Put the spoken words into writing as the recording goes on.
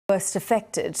Worst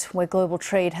affected, where global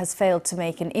trade has failed to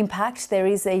make an impact, there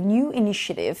is a new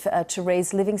initiative to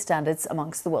raise living standards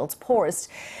amongst the world's poorest,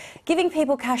 giving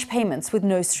people cash payments with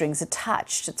no strings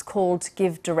attached. It's called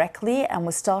GiveDirectly and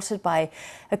was started by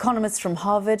economists from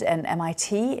Harvard and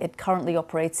MIT. It currently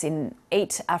operates in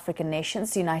 8 African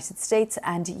nations, the United States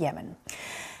and Yemen.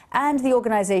 And the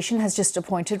organisation has just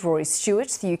appointed Rory Stewart,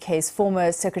 the UK's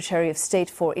former Secretary of State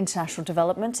for International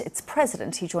Development, its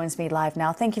president. He joins me live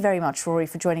now. Thank you very much, Rory,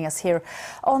 for joining us here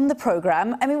on the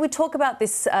programme. I mean, we talk about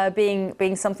this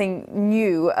being something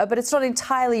new, but it's not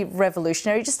entirely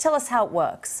revolutionary. Just tell us how it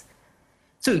works.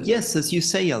 So, yes, as you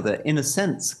say, Yalda, in a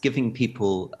sense, giving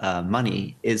people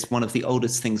money is one of the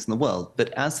oldest things in the world. But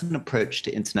as an approach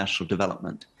to international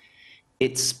development,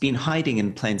 it's been hiding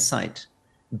in plain sight.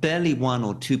 Barely 1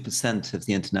 or 2% of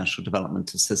the international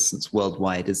development assistance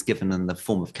worldwide is given in the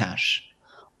form of cash.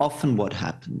 Often what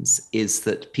happens is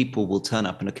that people will turn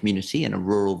up in a community, in a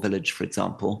rural village, for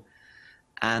example,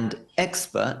 and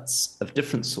experts of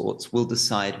different sorts will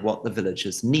decide what the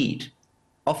villagers need,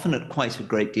 often at quite a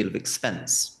great deal of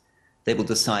expense. They will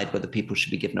decide whether people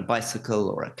should be given a bicycle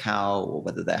or a cow or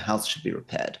whether their house should be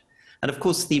repaired. And of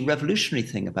course, the revolutionary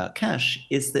thing about cash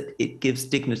is that it gives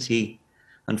dignity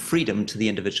and freedom to the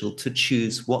individual to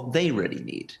choose what they really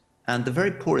need. And the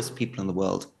very poorest people in the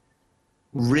world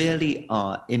really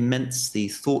are immensely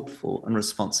thoughtful and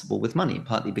responsible with money,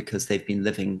 partly because they've been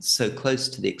living so close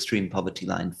to the extreme poverty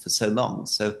line for so long.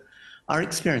 So our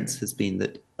experience has been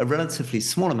that a relatively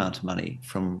small amount of money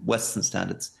from Western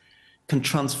standards can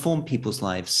transform people's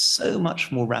lives so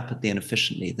much more rapidly and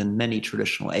efficiently than many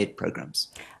traditional aid programs.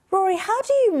 Rory, how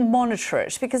do you monitor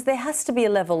it? Because there has to be a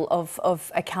level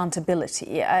of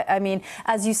accountability. I mean,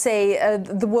 as you say,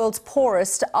 the world's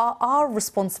poorest are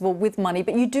responsible with money,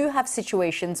 but you do have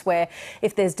situations where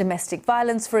if there's domestic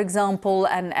violence, for example,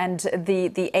 and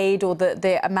the aid or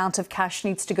the amount of cash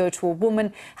needs to go to a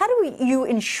woman, how do you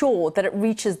ensure that it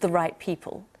reaches the right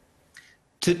people?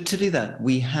 To do that,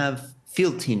 we have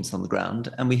field teams on the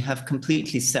ground and we have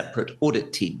completely separate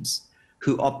audit teams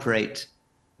who operate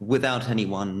without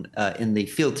anyone in the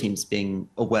field teams being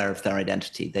aware of their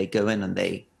identity. They go in and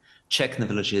they check in the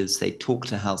villages, they talk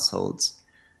to households,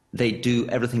 they do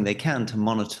everything they can to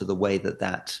monitor the way that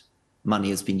that money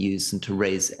has been used and to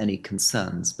raise any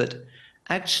concerns. But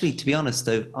actually, to be honest,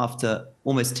 though, after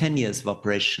almost 10 years of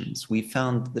operations, we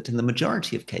found that in the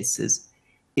majority of cases,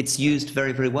 it's used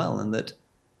very, very well, and that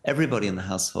everybody in the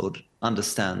household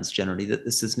understands generally that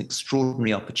this is an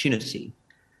extraordinary opportunity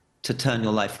to turn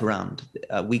your life around.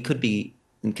 We could be,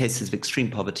 in cases of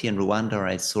extreme poverty, in Rwanda,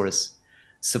 I saw us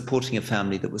supporting a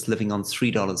family that was living on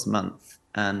 $3 a month,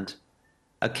 and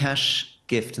a cash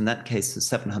gift, in that case of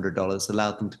 $700,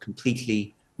 allowed them to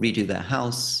completely redo their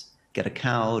house, get a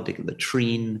cow, dig a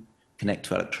latrine, connect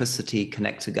to electricity,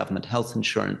 connect to government health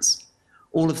insurance.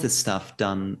 All of this stuff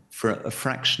done for a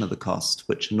fraction of the cost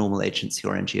which a normal agency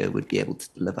or NGO would be able to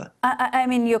deliver. I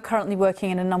mean, you're currently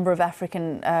working in a number of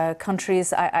African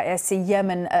countries. I see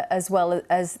Yemen as well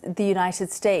as the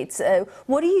United States.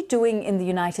 What are you doing in the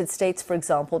United States, for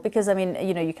example? Because, I mean,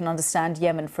 you know, you can understand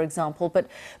Yemen, for example, but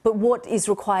what is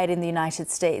required in the United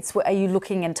States? Are you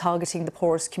looking and targeting the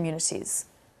poorest communities?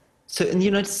 So in the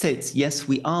United States, yes,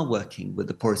 we are working with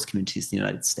the poorest communities in the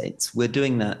United States. We're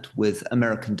doing that with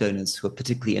American donors who are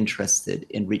particularly interested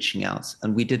in reaching out.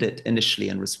 And we did it initially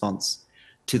in response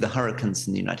to the hurricanes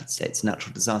in the United States,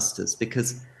 natural disasters,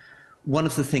 because one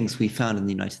of the things we found in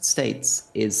the United States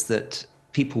is that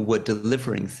people were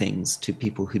delivering things to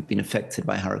people who'd been affected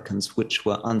by hurricanes which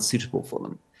were unsuitable for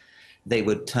them. They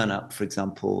would turn up, for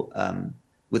example,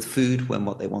 with food when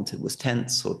what they wanted was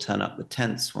tents, or turn up with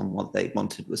tents when what they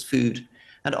wanted was food.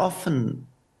 And often,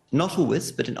 not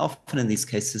always, but often in these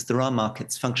cases, there are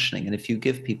markets functioning. And if you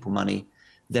give people money,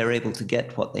 they're able to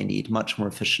get what they need much more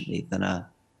efficiently than a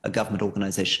government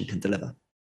organization can deliver.